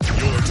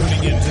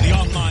Tuning in to the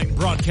online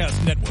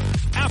broadcast network,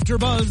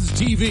 AfterBuzz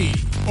TV.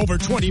 Over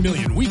 20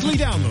 million weekly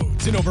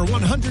downloads in over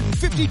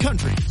 150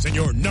 countries, and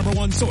your number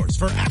one source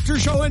for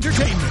after-show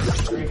entertainment.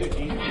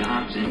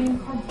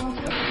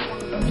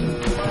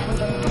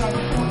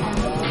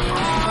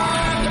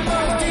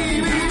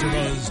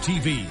 AfterBuzz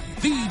TV,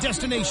 the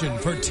destination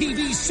for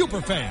TV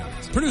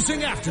superfans,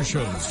 producing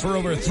aftershows for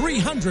over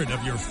 300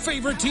 of your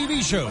favorite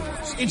TV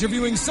shows,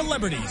 interviewing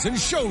celebrities and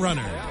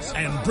showrunners,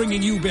 and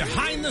bringing you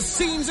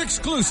behind-the-scenes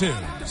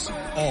exclusives.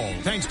 All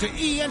thanks to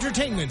E!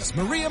 Entertainment's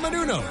Maria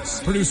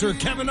Menounos, producer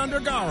Kevin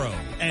Undergaro,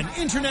 and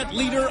internet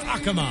leader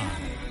Akamai.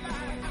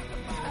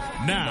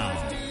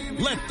 Now,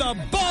 let the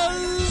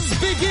buzz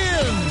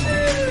begin!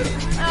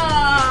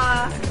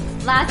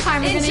 Last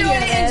time we're going to hear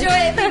this. Enjoy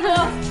it,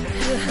 people!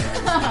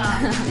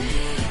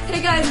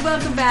 Hey guys,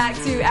 welcome back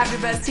to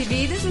AfterBuzz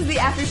TV. This is the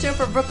after show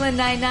for Brooklyn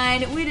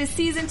Nine-Nine. We did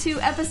season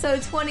 2,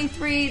 episode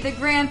 23, the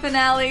grand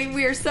finale.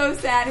 We are so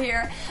sad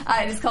here.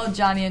 It is called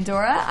Johnny and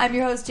Dora. I'm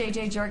your host,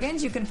 JJ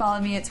Jorgens. You can follow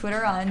me at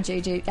Twitter on at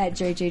JJ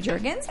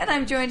Jorgens. And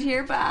I'm joined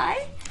here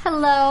by...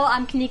 Hello,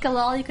 I'm Kanika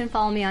Lal. You can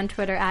follow me on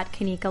Twitter at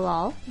Kanika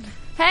Lal.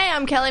 Hey,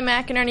 I'm Kelly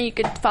McInerney. You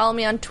can follow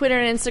me on Twitter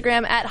and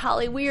Instagram at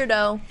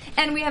HollyWeirdo.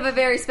 And we have a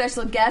very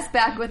special guest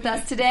back with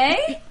us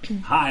today.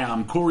 Hi,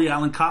 I'm Corey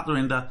Allen Kotler,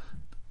 and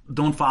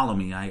don't follow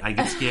me. I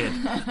get scared.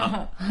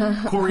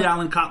 Corey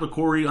Allen Kotler,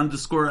 Corey _Allen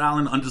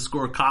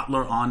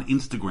 _Kotler on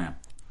Instagram.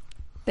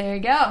 There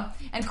you go.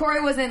 And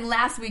Corey was in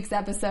last week's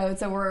episode,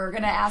 so we're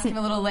going to ask him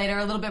a little later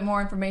a little bit more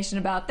information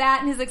about that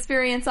and his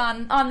experience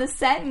on the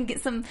set and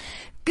get some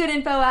good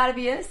info out of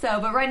you.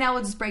 But right now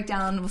we'll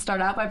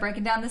start out by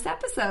breaking down this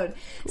episode.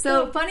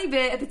 So, funny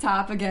bit at the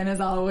top, again, as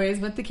always,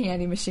 with the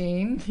candy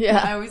machine.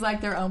 Yeah. I always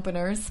like their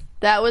openers.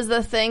 That was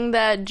the thing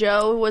that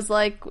Joe was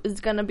like, is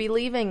going to be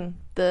leaving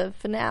the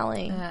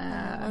finale.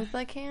 With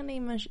the candy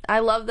machine. I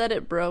love that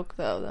it broke,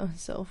 though. That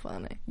was so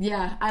funny.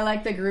 Yeah, I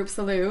like the group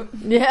salute.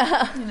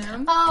 Yeah. You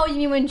know? Oh, you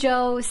mean when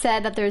Joe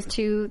said that there's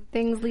 2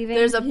 things leaving?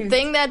 There's a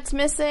thing that's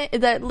missing,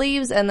 that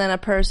leaves, and then a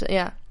person.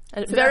 Yeah.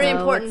 A very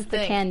important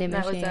thing. The candy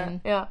That was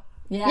machine. Yeah.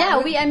 Yeah,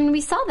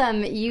 we saw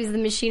them use the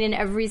machine in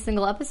every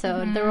single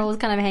episode. Mm-hmm. They were always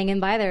kind of hanging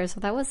by there, so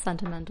that was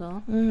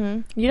sentimental.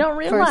 Mm-hmm. You don't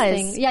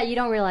realize. You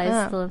don't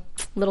realize the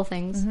little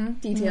things. Mm-hmm.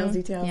 Details.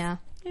 Yeah.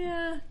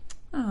 Yeah.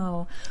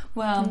 Oh,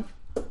 well...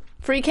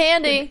 Free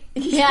candy.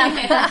 Yeah,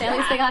 at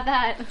least they got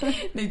that.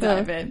 They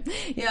dive in.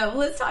 Yeah, well,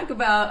 let's talk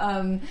about,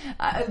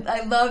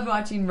 I loved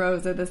watching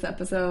Rosa this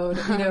episode.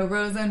 You know,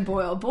 Rosa and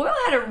Boyle. Boyle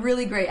had a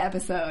really great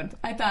episode.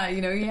 I thought,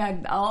 you know, he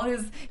had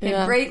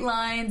great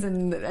lines,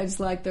 and I just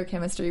liked their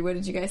chemistry. What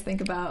did you guys think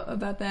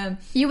about them?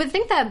 You would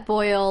think that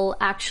Boyle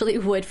actually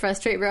would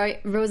frustrate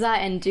Rosa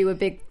and do a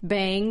big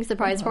bang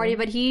surprise party,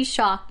 but he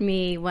shocked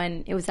me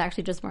when it was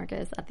actually just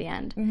Marcus at the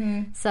end.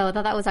 Mm-hmm. So I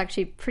thought that was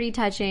actually pretty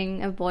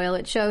touching of Boyle.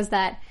 It shows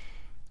that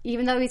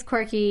even though he's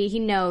quirky, he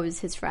knows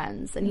his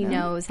friends, and he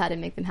knows how to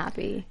make them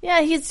happy.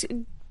 Yeah, he's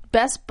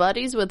best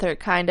buddies with her,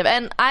 kind of.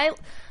 And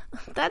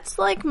that's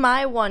like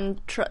my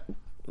one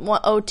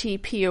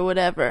OTP or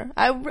whatever.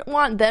 I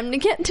want them to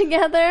get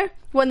together.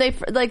 When they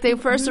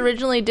first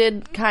originally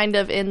did, kind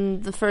of,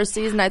 in the first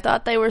season, I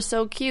thought they were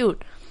so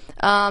cute.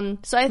 So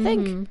I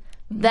think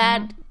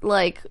that,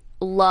 like,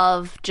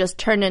 love just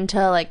turned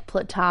into, like,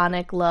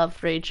 platonic love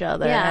for each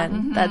other. Yeah.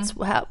 And that's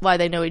why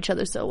they know each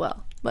other so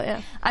well. But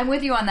yeah, I'm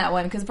with you on that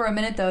one, because for a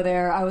minute though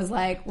there, I was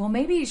like, well,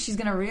 maybe she's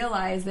going to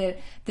realize that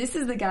this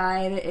is the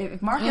guy that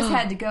if Marcus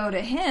had to go to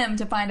him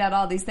to find out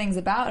all these things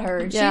about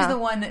her, he's the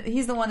one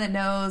that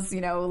knows, you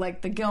know,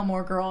 like the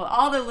Gilmore Girl,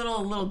 all the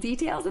little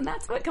details, and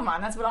that's what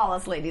all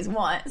us ladies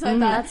want. So I thought,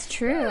 that's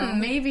true.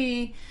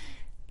 Maybe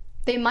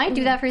they might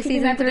do that for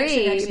season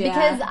 3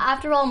 because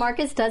after all,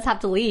 Marcus does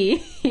have to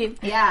leave.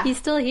 Yeah, he's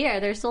still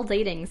here. They're still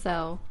dating,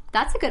 so.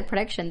 That's a good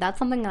prediction. That's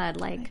something that I'd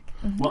like.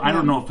 Well, I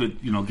don't know if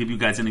it, you know, give you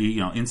guys any, you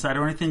know, insight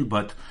or anything,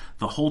 but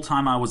the whole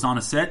time I was on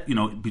a set, you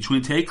know,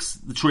 between takes,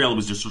 the trailer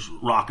was just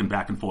rocking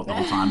back and forth the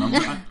whole time.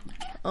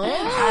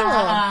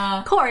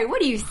 Corey,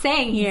 what are you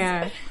saying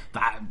here?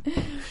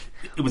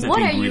 It was what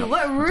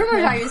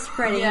rumors are you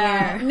spreading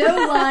here? No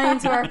lying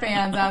to our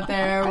fans out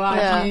there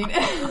watching.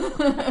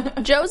 Yeah.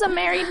 Joe's a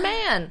married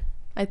man,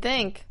 I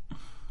think.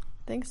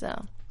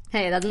 So.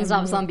 Hey, that doesn't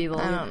stop some people.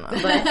 I don't know.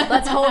 But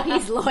let's hope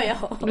he's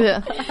loyal.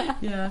 Yeah.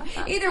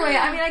 Either way,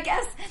 I mean, I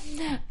guess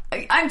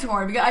I'm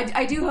torn because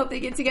I do hope they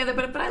get together,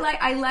 but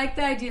I like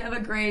the idea of a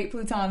great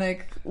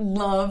platonic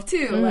love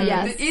too.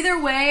 Like,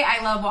 either way,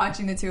 I love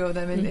watching the two of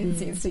them in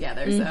scenes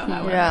together. So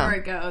however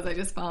it goes, I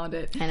just found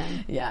it. I know.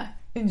 Yeah,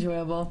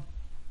 enjoyable.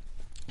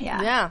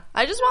 Yeah.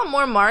 I just want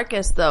more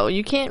Marcus though.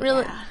 You can't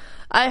really. Yeah.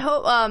 I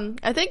hope.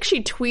 I think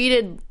she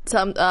tweeted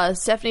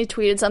Stephanie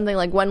tweeted something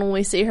like, "When will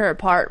we see her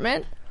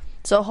apartment?"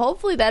 So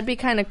hopefully that'd be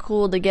kind of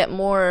cool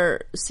to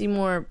see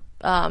more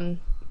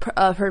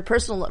of her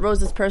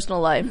Rose's personal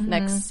life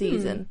next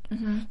season.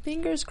 Mm-hmm.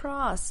 Fingers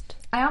crossed.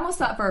 I almost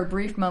thought for a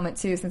brief moment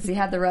too, since he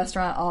had the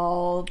restaurant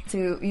all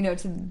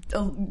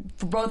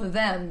for both of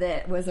them,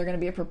 that was there going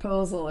to be a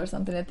proposal or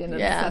something at the end of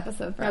this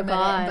episode for a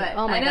minute. But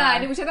I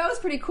know, which I thought was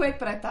pretty quick,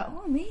 but I thought,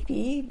 well,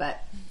 maybe,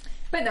 but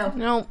But no.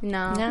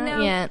 No.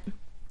 Not yet.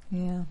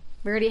 Yeah.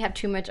 We already have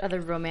too much other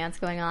romance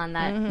going on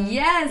that.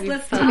 Yes,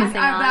 let's talk focusing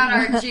about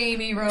on. our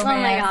Jamie romance Oh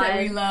my god, that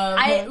we love.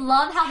 I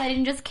love how they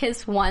didn't just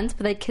kiss once,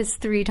 but they kissed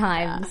 3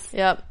 times.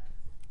 Yep.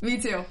 Me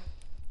too.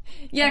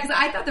 Yeah, because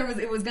I thought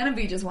it was going to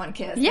be just one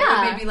kiss. Yeah.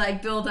 It would maybe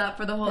like build up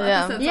for the whole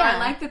Yeah. episode. So Yeah. I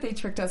like that they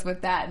tricked us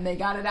with that and they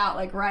got it out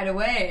like right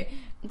away.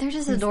 They're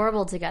just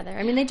adorable together.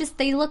 I mean,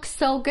 they look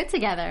so good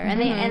together, and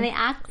they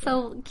act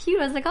so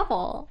cute as a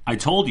couple. I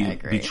told you,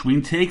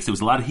 between takes, there was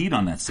a lot of heat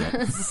on that set.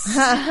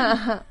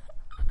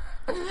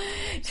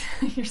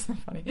 You're so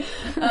funny.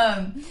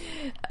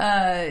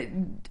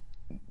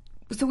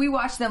 So we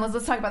watched them.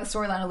 Let's talk about the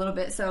storyline a little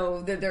bit.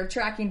 So they're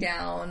tracking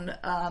down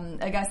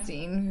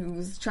Augustine,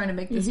 who's trying to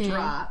make this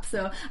drop.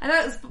 So I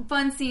thought it was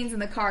fun scenes in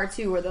the car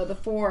too, where the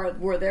 4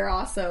 were there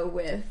also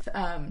with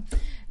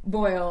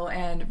Boyle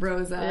and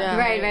Rosa. Yeah.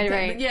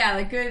 Right. Yeah,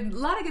 like a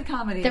lot of good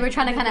comedy. They were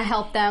trying to kind of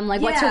help them,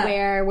 like what to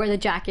Yeah. wear the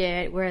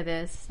jacket, wear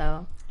this.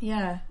 So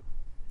Yeah.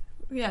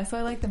 Yeah, so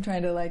I like them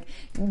trying to like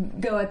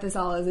go at this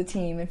all as a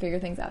team and figure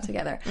things out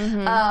together.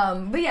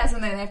 But yeah, so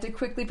then they have to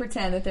quickly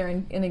pretend that they're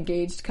an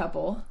engaged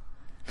couple.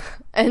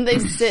 And they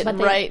sit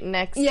right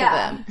next to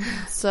Yeah. them.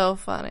 So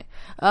funny.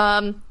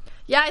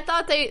 Yeah, I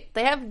thought they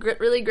have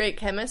really great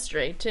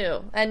chemistry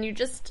too, and you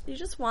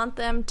just want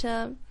them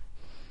to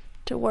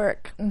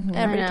work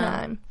every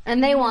time.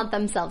 And they want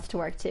themselves to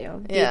work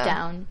too, deep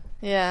down.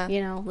 Yeah.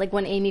 You know, like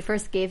when Amy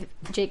first gave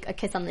Jake a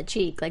kiss on the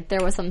cheek, like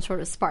there was some sort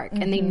of spark,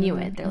 and they knew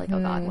it. They're like,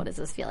 oh god, what is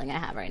this feeling I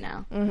have right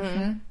now?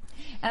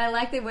 And I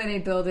like the way they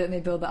build it and they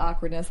build the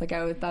awkwardness. Like,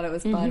 I thought it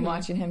was fun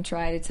watching him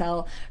try to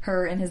tell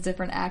her in his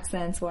different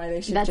accents why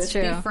they should That's just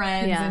true. be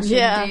friends Yeah. and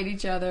shouldn't date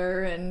each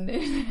other.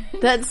 And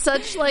That's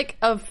such like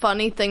a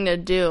funny thing to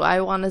do.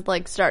 I want to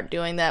like start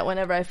doing that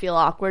whenever I feel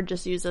awkward.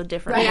 Just use a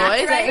different voice.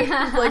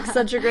 It's like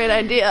such a great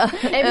idea.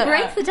 It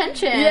breaks the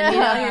tension. Yeah. You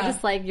know, you're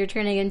just like, you're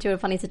turning into a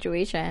funny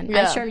situation.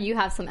 Yeah. I'm sure you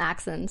have some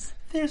accents.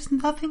 There's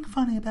nothing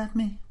funny about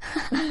me.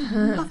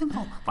 Nothing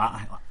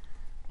funny.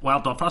 Well,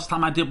 the first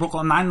time I did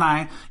Brooklyn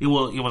Nine-Nine, it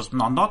was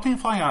nothing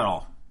funny at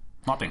all.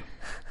 Nothing.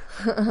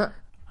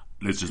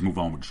 Let's just move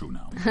on with the show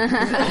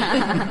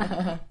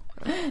now.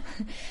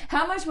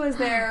 how much was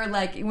there,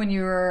 like, when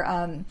you were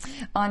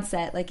on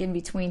set, like in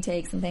between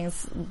takes and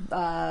things,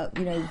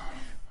 you know,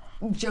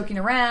 joking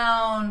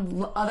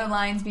around, other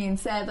lines being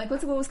said? Like,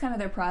 what was kind of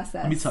their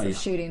process Let me tell you. of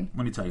shooting?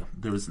 Let me tell you.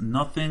 There was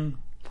nothing...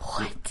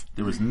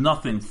 There was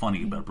nothing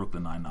funny about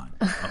Brooklyn Nine-Nine.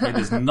 Okay,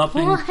 there's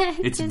nothing... What?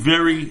 It's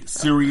very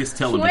serious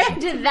television. Where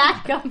did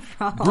that come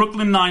from?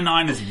 Brooklyn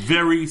Nine-Nine is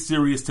very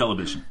serious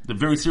television. They're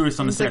very serious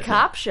on the It's a set.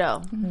 cop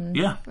show.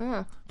 Yeah.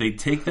 They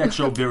take that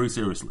show very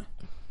seriously.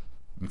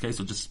 Okay,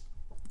 so just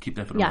keep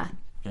that for the record.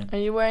 Okay?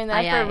 Are you wearing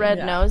that Aye, for aye.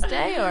 Red Nose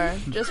Day or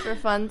just for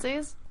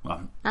funsies?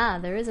 Well,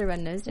 There is a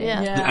Red Nose Day.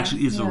 Yeah. there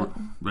actually is a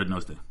Red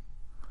Nose Day.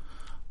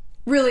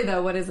 Really,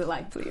 though, what is it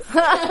like, please?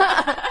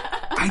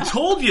 I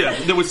told you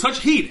there was such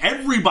heat.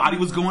 Everybody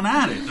was going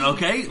at it.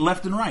 Okay,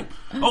 left and right.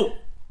 Oh,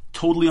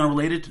 totally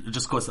unrelated.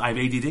 Just because I have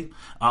ADD.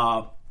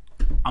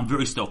 I'm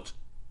very stoked.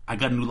 I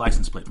got a new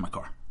license plate for my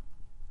car.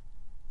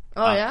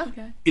 Oh yeah.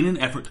 Okay. In an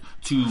effort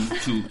to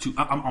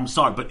I'm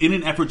sorry, but in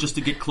an effort just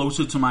to get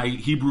closer to my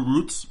Hebrew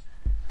roots.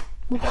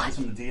 I got this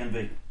from the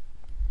DMV.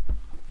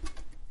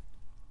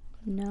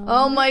 No.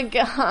 Oh my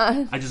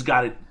god. I just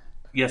got it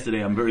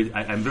yesterday. I'm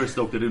very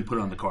stoked I didn't put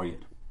it on the car yet.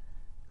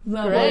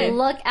 Great.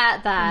 Look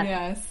at that.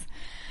 Yes.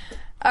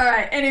 All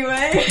right,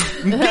 anyway.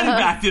 Getting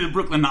back to the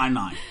Brooklyn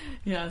Nine-Nine.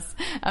 Yes.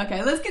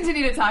 Okay, let's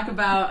continue to talk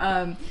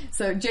about,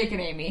 so Jake and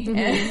Amy.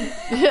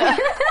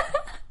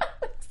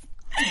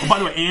 Oh, by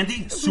the way,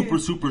 Andy, super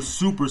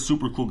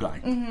cool guy.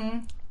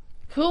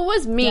 Who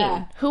was mean?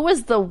 Yeah. Who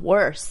was the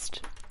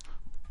worst?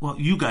 Well,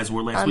 you guys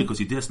were last week because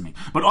you dissed me.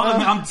 But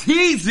I'm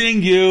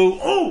teasing you.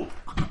 Oh,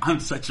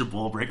 I'm such a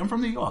ball break. I'm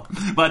from New York.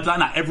 But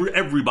not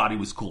everybody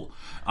was cool.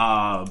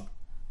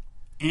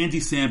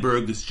 Andy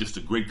Samberg is just a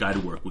great guy to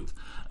work with.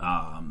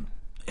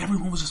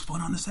 Everyone was just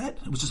fun on the set.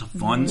 It was just a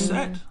fun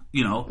set,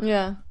 you know.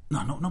 Yeah.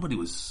 No, nobody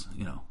was,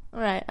 you know.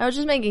 Right. I was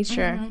just making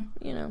sure.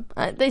 You know,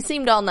 they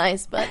seemed all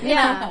nice, but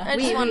yeah, I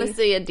just want to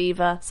see a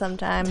diva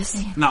sometimes.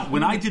 Now,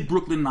 when I did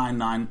Brooklyn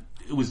Nine-Nine,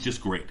 it was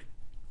just great.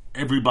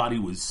 Everybody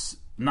was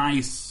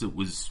nice. It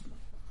was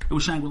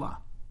Shangri-La.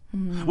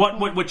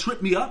 What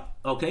tripped me up,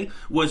 okay,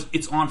 was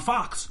it's on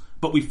Fox,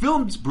 but we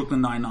filmed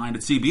Brooklyn Nine-Nine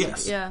at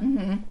CBS. Yeah.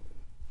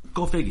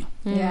 Go figure.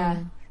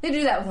 Yeah. They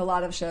do that with a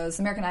lot of shows.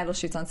 American Idol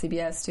shoots on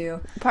CBS, too.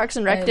 Parks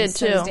and Rec And did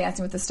so too. does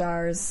Dancing with the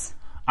Stars.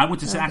 I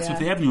went to Saks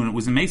Fifth Avenue and it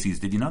was in Macy's.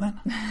 Did you know that?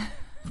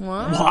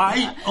 What?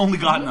 Why? Only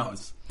God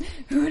knows.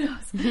 Who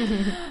knows?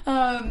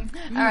 All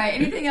right.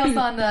 Anything else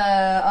on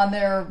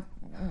the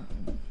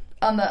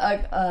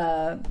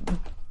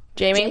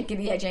Jamie?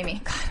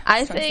 Jamie. God,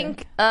 I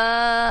think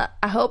I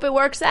hope it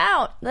works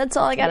out. That's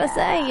all I gotta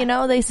say. You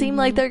know, they seem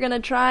like they're gonna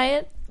try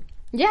it.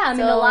 Yeah, I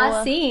mean, the So,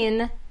 last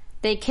scene,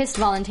 they kissed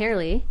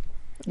voluntarily.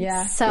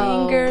 Yeah. So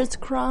Fingers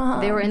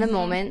crossed. they were in the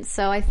moment.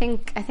 So I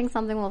think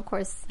something will, of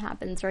course,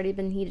 happen. It's already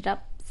been heated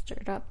up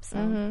stirred up.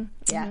 So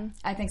Yeah,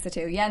 I think so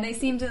too. Yeah, and they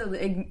seem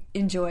to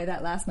enjoy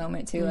that last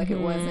moment too. Like it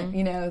wasn't,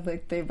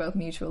 like they both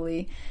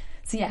mutually.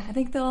 So yeah, I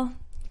think they'll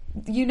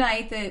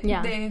unite. That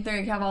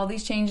they have all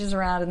these changes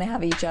around, and they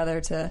have each other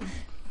to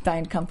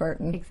find comfort.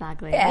 And,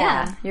 exactly.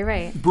 Yeah, you're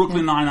right.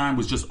 Brooklyn Nine-Nine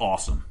was just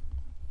awesome.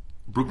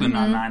 Brooklyn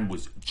Nine-Nine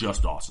was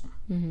just awesome.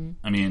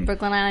 I mean,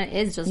 Brooklyn Nine-Nine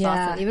is just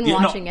awesome. Even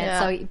watching it,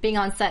 so being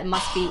on set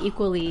must be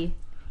equally,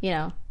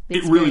 the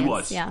it really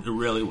was. Yeah. It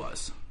really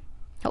was.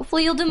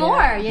 Hopefully you'll do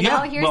more.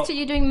 Here's to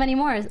you doing many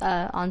more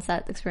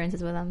on-set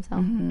experiences with them.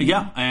 So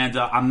Yeah, and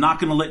I'm not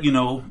going to let you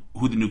know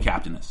who the new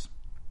captain is.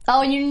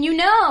 Oh, you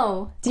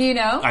know? Do you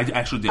know? I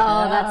actually did.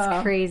 Oh,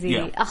 that's crazy.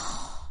 Yeah.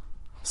 Oh.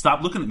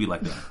 Stop looking at me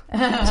like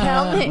that.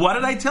 Tell me. What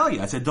did I tell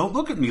you? I said, don't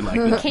look at me like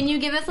that. Can you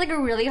give us like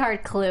a really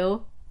hard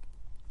clue?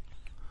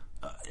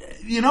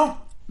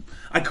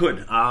 I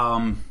could. But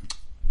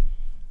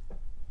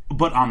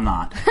I'm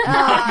not.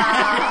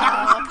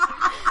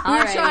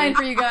 We're trying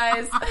for you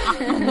guys.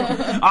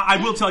 I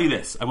will tell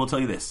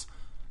you this.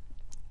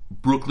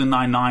 Brooklyn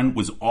Nine-Nine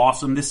was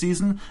awesome this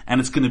season,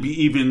 and it's going to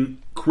be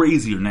even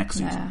crazier next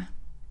season. Yeah.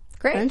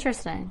 Great.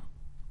 Interesting.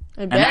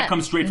 And that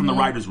comes straight from the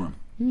writer's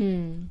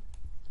room.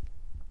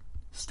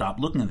 Stop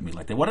looking at me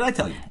like that. What did I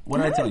tell you?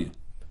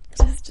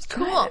 Just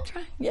Cool.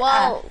 Yeah.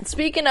 Well,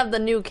 speaking of the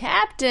new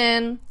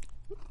captain,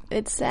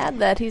 it's sad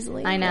that he's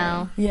leaving. I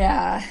know.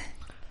 Yeah.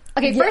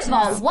 Okay, first of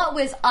all, what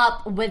was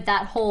up with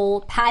that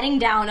whole patting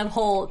down of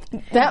Holt?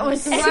 That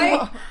was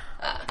so...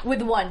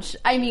 With Wunsch.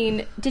 I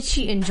mean, did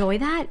she enjoy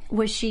that?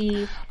 Was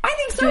she? I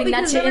think so,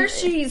 because never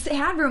she's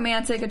had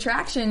romantic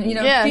attraction,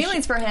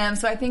 feelings for him.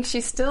 So I think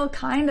she's still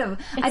kind of.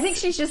 I think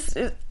she's just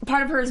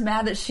part of her is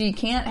mad that she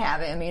can't have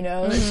him.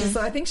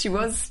 So I think she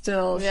was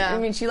still.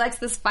 Yeah. She likes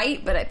this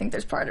fight, but I think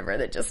there's part of her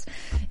that just,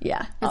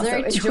 it's also a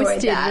very enjoyed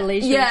twisted that.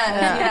 relationship.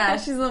 Yeah,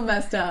 she's a little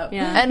messed up.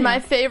 Yeah. And my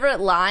favorite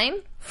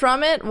line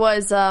from it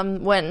was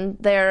when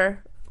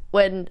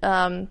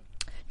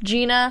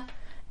Gina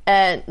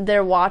and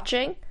they're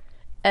watching.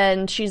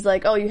 And she's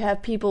like, "Oh, you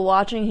have people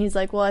watching?" He's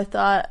like, "Well, I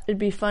thought it'd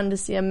be fun to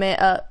see a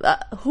man.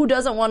 Who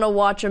doesn't want to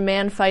watch a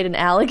man fight an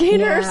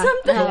alligator or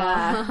something?"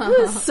 Yeah.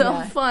 It was so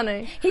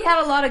funny. He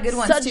had a lot of good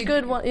ones. Such too.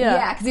 good ones. Yeah.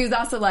 Yeah, because he was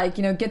also like,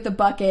 get the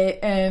bucket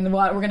and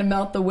we're gonna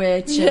melt the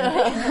witch. But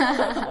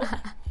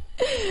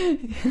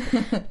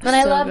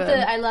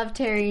I love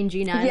Terry and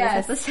Gina in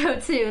Yes. this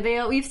episode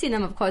too. We've seen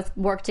them, of course,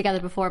 work together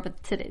before,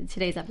 but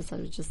today's episode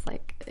was just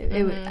like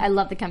I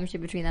love the chemistry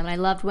between them, and I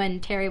loved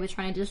when Terry was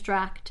trying to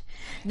distract.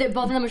 Both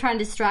of them were trying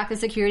to distract the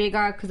security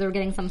guard because they were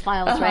getting some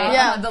files, right?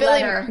 Yeah, the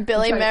letter.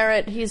 Billy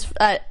Merritt. He's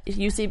at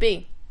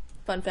UCB.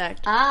 Fun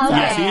fact. Ah, okay.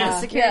 Yes, he is.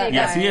 Security guard.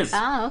 Yes, he is.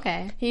 Ah,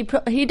 okay.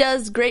 He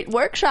does great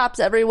workshops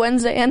every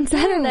Wednesday and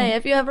Saturday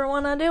if you ever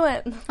want to do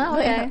it. Oh,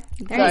 okay.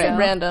 There Sorry, you go.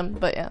 random,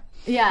 but yeah.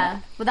 Yeah,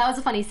 but that was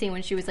a funny scene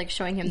when she was like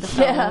showing him the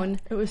phone. Yeah,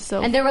 it was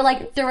so. And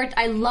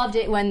I loved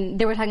it when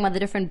they were talking about the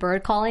different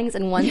bird callings,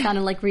 and one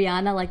sounded like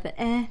Rihanna, like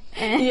the eh.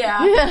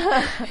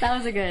 Yeah. That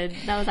was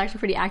actually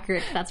pretty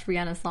accurate. That's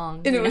Rihanna's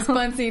song. And it was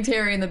fun seeing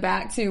Terry in the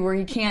back too, where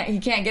he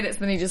can't get it, so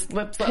then he just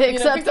flips up,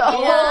 Picks up the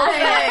whole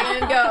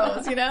thing and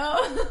goes.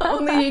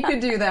 Only he could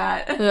do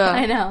that. Yeah.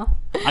 I know.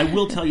 I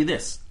will tell you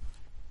this.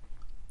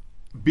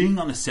 Being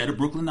on the set of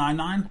Brooklyn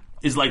Nine-Nine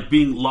is like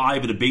being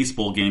live at a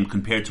baseball game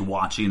compared to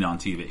watching it on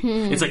TV.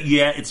 It's like,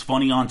 it's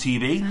funny on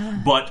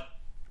TV, but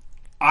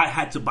I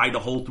had to bite a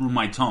hole through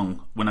my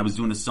tongue when I was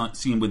doing a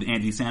scene with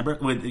Andy Samberg.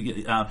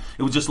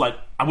 It was just like,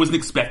 I wasn't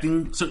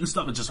expecting certain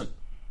stuff. It's just like,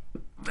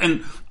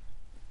 and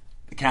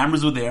the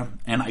cameras were there,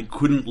 and I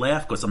couldn't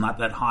laugh because I'm not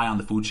that high on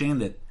the food chain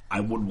that I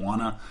would want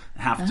to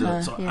have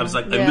to. So I was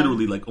like, I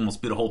literally like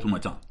almost bit a hole through my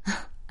tongue.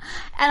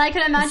 And I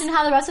can imagine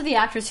how the rest of the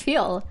actors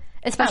feel.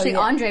 Especially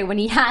Andre, when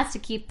he has to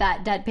keep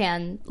that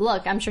deadpan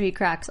look. I'm sure he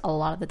cracks a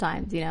lot of the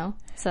times,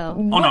 So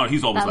No,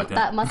 he's always like that.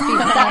 That must be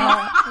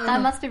that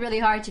must be really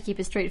hard to keep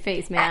a straight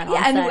face, man.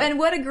 Yeah, and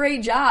what a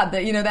great job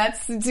that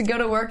that's to go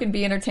to work and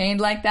be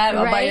entertained like that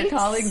by your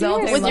colleagues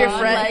all day with long. your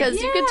friends,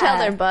 because you could tell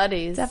they're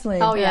buddies.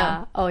 Definitely. Oh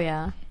yeah. Oh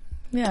yeah.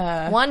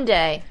 Yeah. One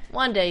day,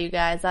 you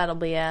guys, that'll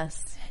be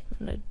us.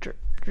 A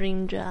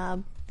dream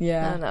job.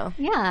 Yeah. I don't know.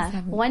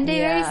 Yeah. One day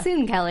very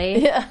soon,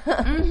 Kelly. Yeah.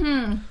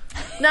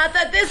 Not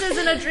that this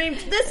isn't a dream.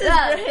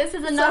 This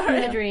is enough of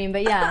a dream,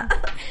 but yeah.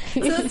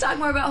 So let's talk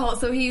more about Holt.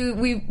 So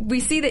we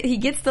see that he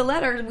gets the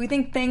letter. We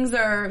think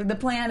the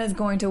plan is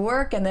going to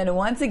work, and then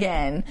once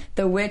again,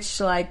 the witch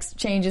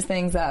changes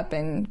things up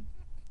and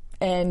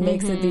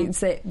makes it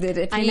say that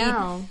if he, I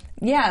know.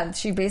 Yeah,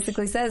 she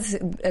basically says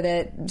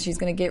that she's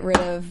going to get rid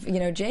of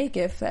Jake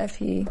if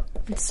he.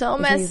 It's so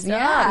messed up.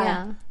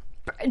 Yeah.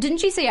 Didn't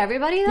she say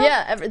everybody though?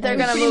 Yeah, they're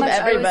going to move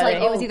everybody.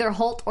 It was either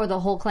Holt or the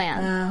whole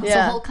clan. So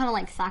Holt kind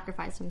of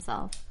sacrificed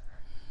himself.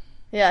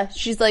 Yeah,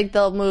 she's like,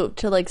 they'll move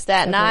to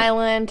Staten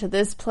Island, to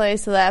this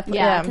place, to that place.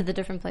 Yeah, to the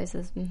different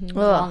places.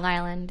 Long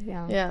Island,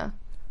 Yeah.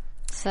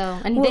 So,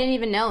 and they didn't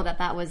even know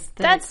that was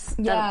that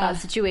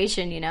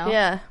situation,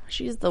 Yeah,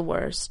 she's the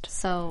worst.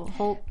 So,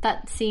 Holt,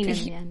 that scene in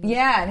the end.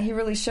 Yeah, and he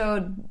really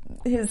showed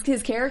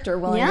his character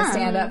willing to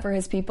stand up for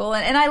his people,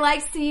 and I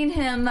like seeing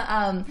him.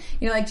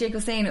 Like Jake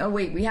was saying, oh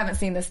wait, we haven't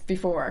seen this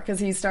before because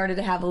he started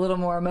to have a little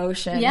more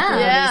emotion.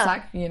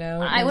 Yeah.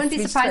 I wouldn't be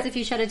surprised if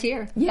he shed a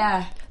tear.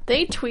 Yeah,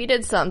 they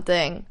tweeted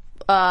something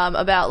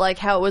about like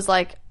how it was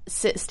like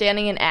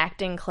standing in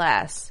acting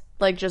class,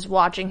 like just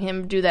watching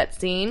him do that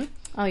scene.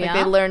 Oh yeah,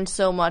 like, they learned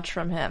so much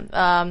from him.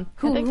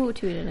 Who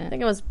tweeted it? I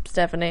think it was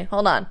Stephanie.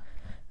 Hold on.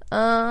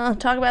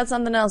 Talk about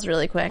something else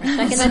really quick.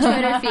 Check in the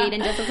Twitter feed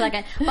in just a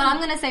second. But I'm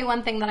going to say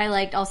one thing that I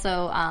liked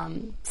also.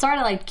 Sorry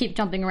to like keep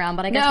jumping around,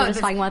 but I guess we're just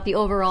talking about the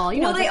overall, they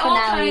the all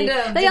finale.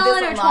 they all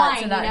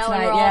intertwine,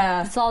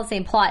 It's all the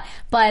same plot.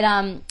 But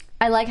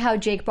I like how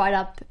Jake brought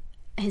up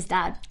his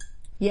dad.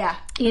 Yeah.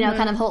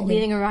 Kind of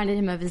leading reminded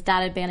him of his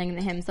dad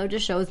abandoning him. So it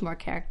just shows more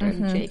character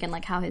in Jake and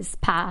like how his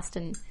past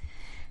and,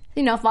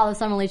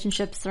 father-son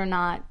relationships are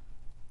not,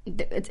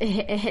 it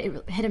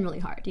hit him really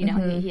hard. He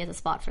has a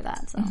spot for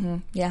that.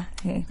 So yeah,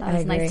 that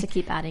was nice to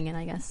keep adding in,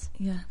 I guess.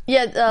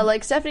 Yeah.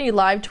 Like Stephanie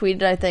live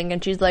tweeted, I think,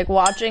 and she's like,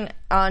 watching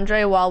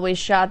Andre while we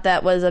shot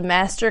that was a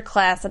master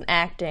class in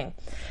acting.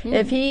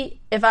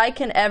 If I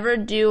can ever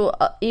do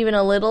even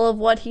a little of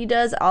what he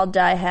does, I'll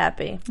die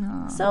happy.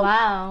 So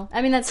wow,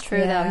 I mean that's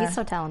true though. He's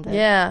so talented.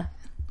 Yeah,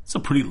 it's a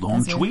pretty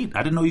long tweet.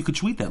 I didn't know you could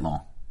tweet that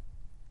long.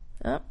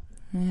 Yep.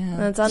 Yeah.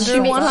 That's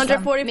under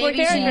 144 maybe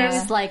characters. She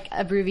used like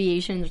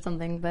abbreviations or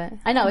something, but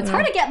I know it's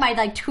hard to get my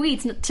like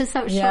tweets to so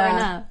short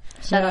enough.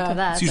 Shout out to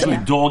that. It's usually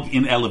dog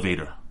in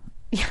elevator.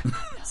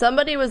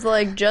 Somebody was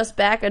like, just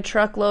back a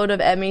truckload of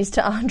Emmys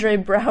to Andre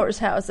Brower's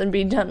house and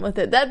be done with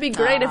it. That'd be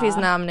great if he's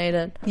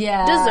nominated.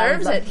 Yeah.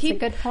 Deserves it. He a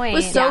good point.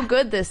 Was so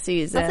good this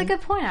season. That's a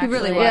good point, actually. He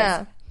really was.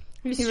 Yeah.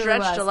 He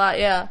stretched a lot,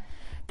 yeah.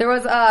 There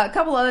was a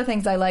couple other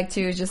things I liked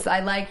too.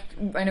 I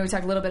know we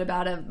talked a little bit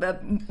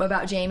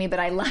about Jamie, but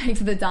I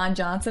liked the Don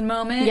Johnson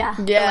moment. Yeah.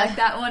 I like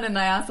that one, and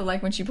I also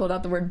like when she pulled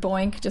out the word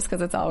boink, just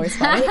because it's always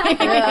funny.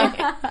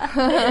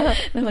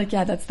 I'm like,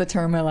 yeah, that's the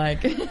term I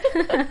like.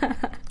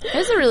 It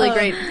was a really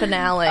great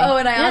finale. Oh,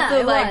 and I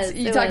also liked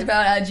you talked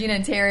about Gina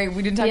and Terry.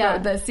 We didn't talk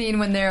about the scene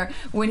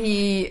when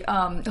he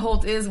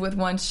Holt is with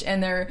one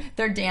and they're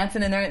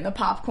dancing and they're eating the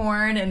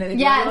popcorn and they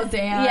do a little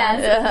dance.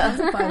 Yes. That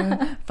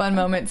was a fun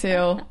moment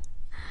too.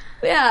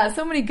 Yeah,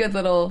 so many good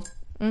little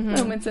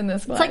moments in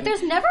this one. It's like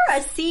there's never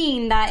a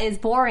scene that is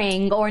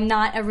boring or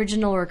not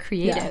original or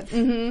creative. Yeah.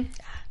 I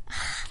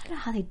don't know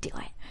how they do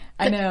it.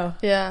 I know.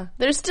 Yeah.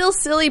 They're still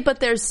silly,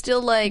 but they're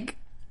still like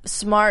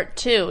smart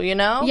too,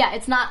 Yeah,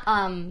 it's not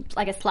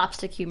like a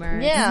slapstick humor.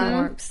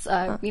 Yeah. It's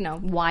more,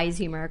 wise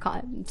humor,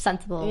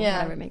 sensible,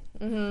 whatever it makes.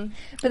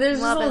 But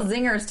there's just little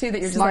zingers too that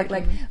you're just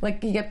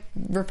like you get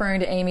referring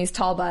to Amy's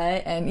tall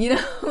butt and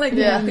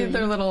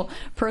their little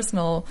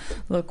personal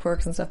little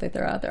quirks and stuff they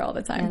throw out there all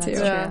the time too.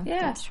 True. Yeah,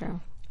 That's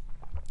true.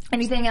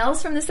 Anything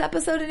else from this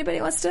episode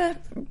anybody wants to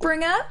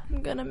bring up?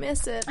 I'm gonna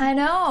miss it. I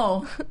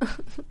know.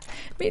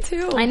 Me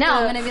too. I know.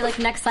 I'm gonna be like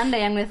next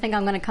Sunday. I'm gonna think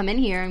I'm gonna come in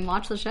here and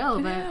watch the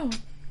show, but.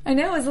 I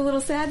know, it was a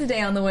little sad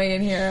today on the way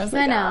in here. I was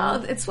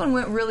like, this one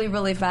went really,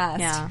 really fast.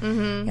 Yeah.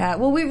 Yeah.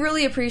 Well, we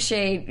really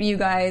appreciate you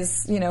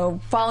guys,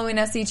 following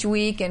us each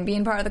week and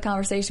being part of the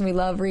conversation. We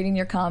love reading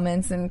your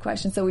comments and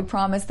questions. So we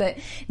promise that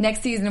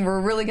next season we're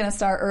really going to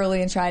start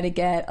early and try to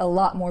get a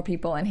lot more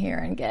people in here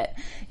and get,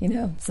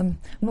 some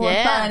more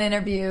fun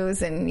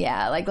interviews. And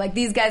like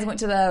these guys went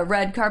to the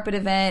red carpet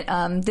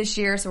event this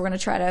year. So we're going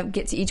to try to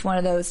get to each one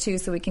of those too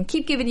so we can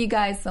keep giving you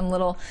guys some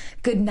little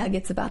good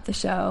nuggets about the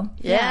show.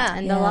 Yeah.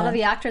 And a lot of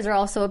the actors are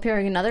also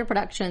appearing in other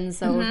productions,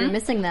 so if you're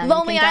missing them,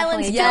 Lonely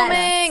Island's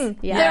filming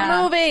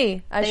their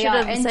movie. I should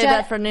have saved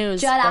that for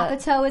news. Judd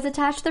Apatow is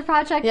attached to the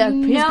project. Yeah,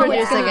 he's producing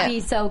it's going to it. be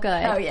so good.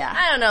 Oh yeah.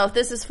 I don't know if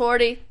this is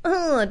 40.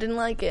 I didn't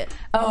like it.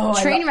 Oh,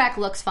 Trainwreck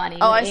looks funny.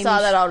 Oh, I saw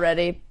that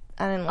already.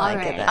 I didn't like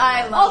it.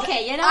 I love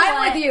it.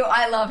 I'm with you.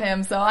 I love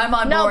him, so I'm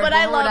on board. No, but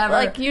I love whatever.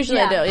 like usually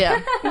I do.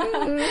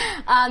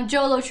 Yeah.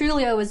 Joe Lo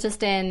Truglio was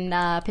just in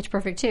Pitch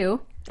Perfect 2.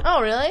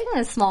 Oh, really?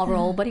 A small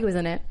role, but he was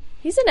in it.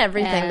 He's in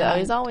everything, though.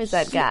 He's always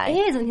that guy. He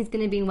is, and he's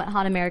going to be in Wet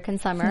Hot American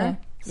Summer.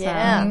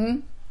 Yeah.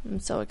 I'm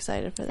so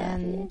excited for that.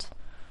 And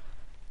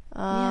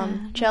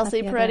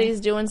Chelsea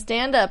Peretti's doing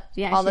stand-up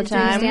all the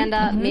time. Doing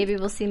stand-up. Maybe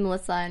we'll see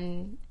Melissa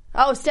and...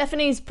 Oh,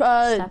 Stephanie's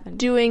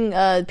doing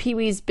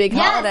Pee-wee's Big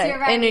Holiday you're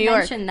right. in New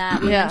York. We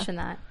mentioned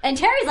that. And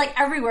Terry's like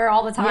everywhere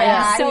all the time.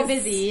 Yeah, he's so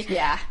busy.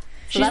 Yeah.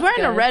 She's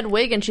wearing a red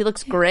wig, and she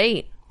looks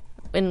great.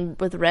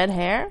 With red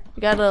hair,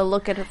 you gotta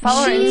look at her.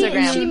 Follow her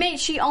Instagram.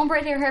 She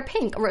ombre her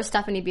pink. Or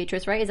Stephanie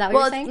Beatrice, right? Is that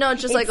what you're saying? No,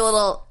 it's just like a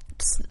little.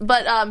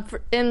 But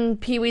in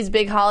Pee-wee's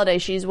Big Holiday,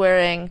 she's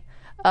wearing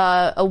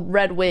a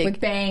red wig with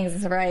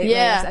bangs, right?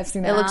 Yeah, I've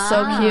seen that. It looks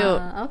so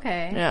cute.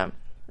 Okay. Yeah.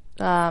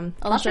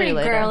 That's pretty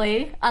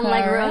girly.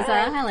 Unlike Rosa,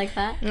 I like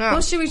that. Yeah.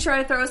 Well, should we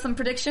try to throw some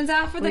predictions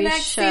out for the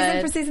next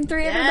season, for season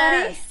 3,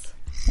 everybody?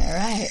 All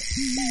right.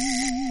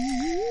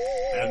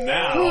 And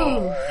now,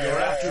 your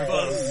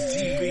AfterBuzz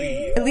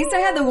TV. At least I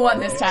had the one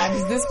this time,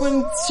 because this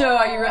one show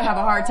I have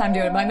a hard time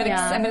doing. But I'm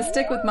gonna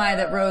stick with my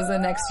that Rosa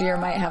next year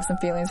might have some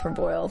feelings for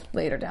Boyle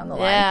later down the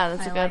line. Yeah,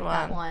 that's a I good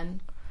like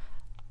one.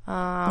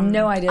 That one.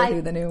 No idea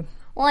who the new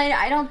Well,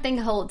 I don't think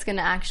Holt's going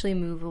to actually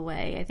move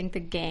away. I think the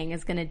gang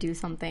is going to do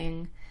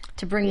something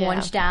to bring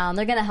Wunsch down.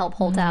 They're going to help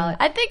Holt out.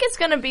 I think it's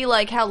going to be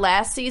like how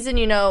last season,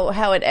 you know,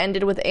 how it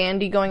ended with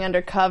Andy going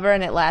undercover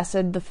and it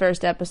lasted the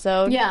first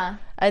episode. Yeah.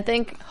 I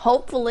think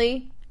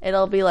hopefully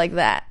it'll be like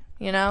that,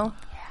 you know?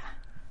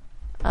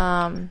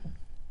 Yeah.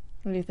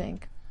 What do you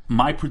think?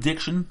 My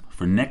prediction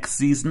for next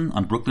season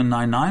on Brooklyn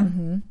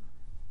Nine-Nine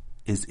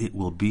is it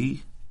will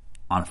be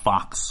on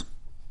Fox.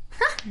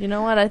 You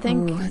know what? I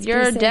think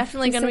you're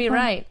definitely going to be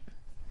right.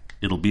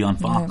 It'll be on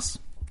Fox.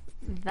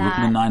 That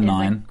Brooklyn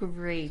Nine-Nine. is a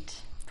great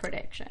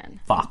prediction.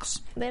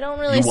 Fox. They don't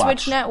really You switch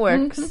watch.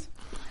 networks.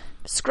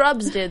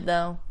 Scrubs did,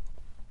 though.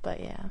 But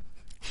yeah.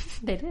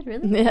 They did,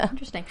 really? Yeah.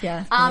 Interesting.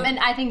 Yeah. And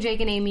I think Jake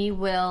and Amy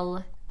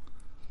will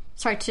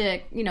start to,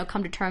 you know,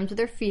 come to terms with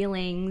their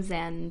feelings,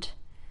 and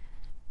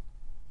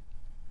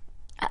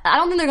I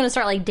don't think they're going to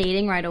start, like,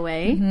 dating right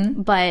away,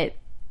 but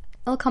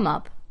it'll come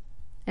up.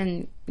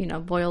 And, you know,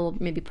 Boyle will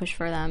maybe push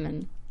for them,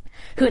 and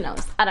who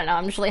knows? I don't know.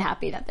 I'm just really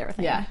happy that they're a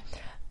thing. Yeah.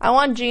 I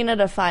want Gina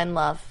to find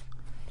love.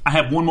 I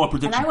have one more And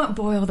prediction. I want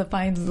Boyle to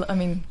find,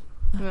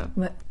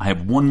 I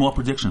have one more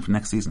prediction for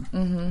next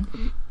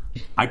season.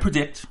 I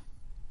predict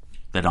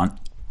that on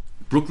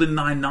Brooklyn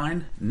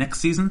Nine-Nine next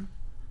season,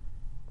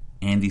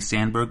 Andy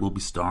Samberg will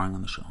be starring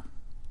on the show.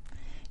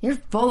 you're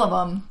full of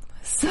them.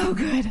 So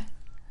good.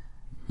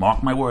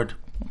 Mark my word.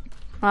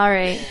 All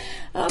right.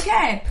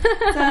 Okay.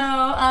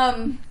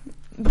 So,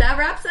 that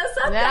wraps us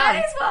up, Yeah.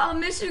 guys. Well, I'll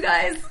miss you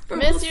guys. Miss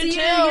We'll you see too.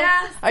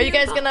 Yeah. Are you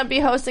guys going to be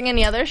hosting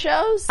any other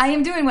shows? I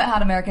am doing Wet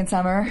Hot American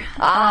Summer.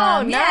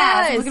 Oh, Yeah,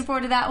 nice. so looking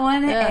forward to that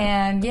one. Yeah.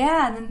 And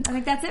yeah, then I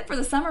think that's it for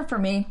the summer for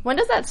me. When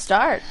does that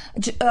start?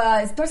 It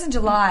starts in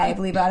July, I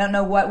believe.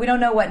 We don't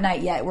know what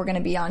night yet we're going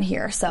to be on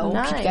here. So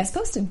we'll keep you guys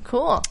posted.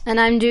 Cool. And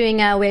I'm doing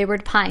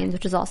Wayward Pines,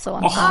 which is also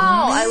on Oh,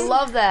 I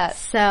love that.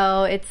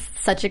 So it's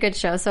such a good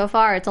show so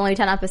far. It's only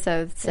 10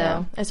 episodes, so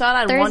Yeah. I saw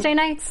it at Thursday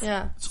nights.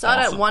 Yeah, saw it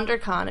at awesome.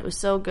 WonderCon. It was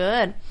so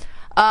good.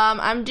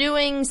 I'm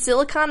doing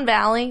Silicon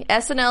Valley.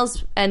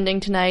 SNL's ending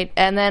tonight,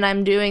 and then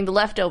I'm doing The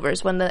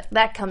Leftovers when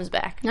that comes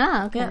back.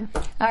 Ah, okay.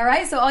 All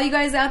right, so all you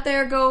guys out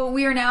there,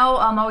 we are now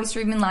always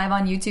streaming live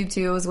on YouTube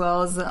too, as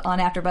well as on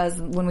AfterBuzz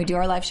when we do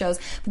our live shows.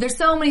 But there's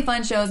so many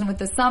fun shows, and with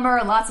the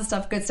summer, lots of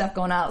stuff, good stuff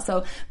going out.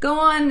 So go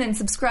on and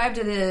subscribe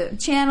to the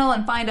channel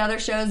and find other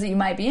shows that you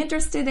might be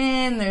interested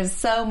in. There's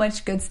so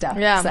much good stuff.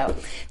 Yeah. So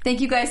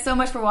thank you guys so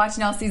much for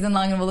watching all season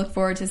long, and we'll look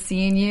forward to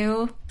seeing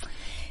you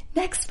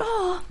next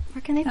fall.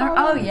 Where can they follow?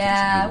 Oh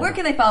yeah, where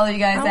can they follow you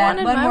guys at?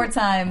 wanted One my- more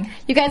time.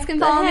 You guys can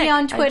follow me heck?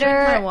 on I Twitter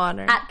drank my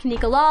water. at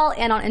Kanika Lol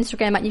and on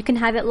Instagram at You Can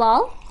Have It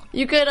Lol.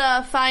 You could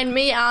find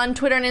me on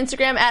Twitter and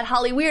Instagram at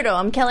Holly Weirdo.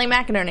 I'm Kelly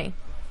McInerney.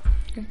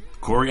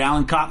 Corey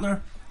Allen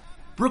Kotler,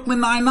 Brooklyn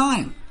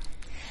Nine-Nine.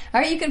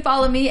 All right, you can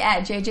follow me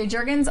at JJ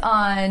Juergens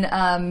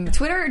on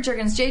Twitter,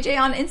 Juergens JJ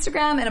on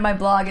Instagram, and at my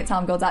blog at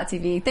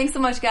tomgold.tv. Thanks so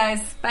much, guys.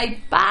 Bye.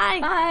 Bye.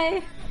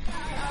 Bye.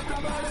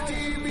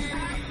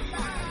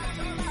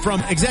 From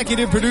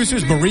executive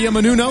producers Maria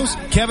Menounos,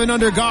 Kevin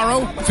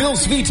Undergaro, Phil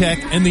Svitek,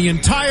 and the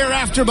entire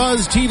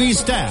AfterBuzz TV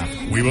staff,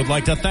 we would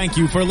like to thank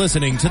you for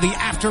listening to the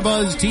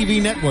AfterBuzz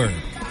TV network.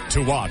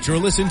 To watch or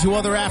listen to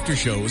other after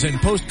shows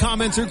and post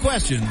comments or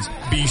questions,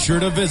 be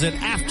sure to visit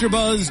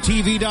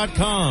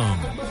AfterBuzzTV.com.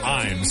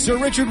 I'm Sir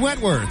Richard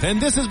Wentworth,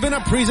 and this has been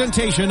a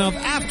presentation of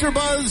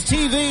AfterBuzz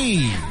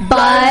TV.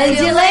 Buzz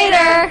you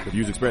later. The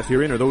views expressed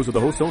herein are those of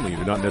the hosts only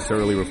and do not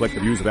necessarily reflect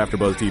the views of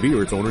AfterBuzz TV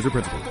or its owners or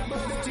principals.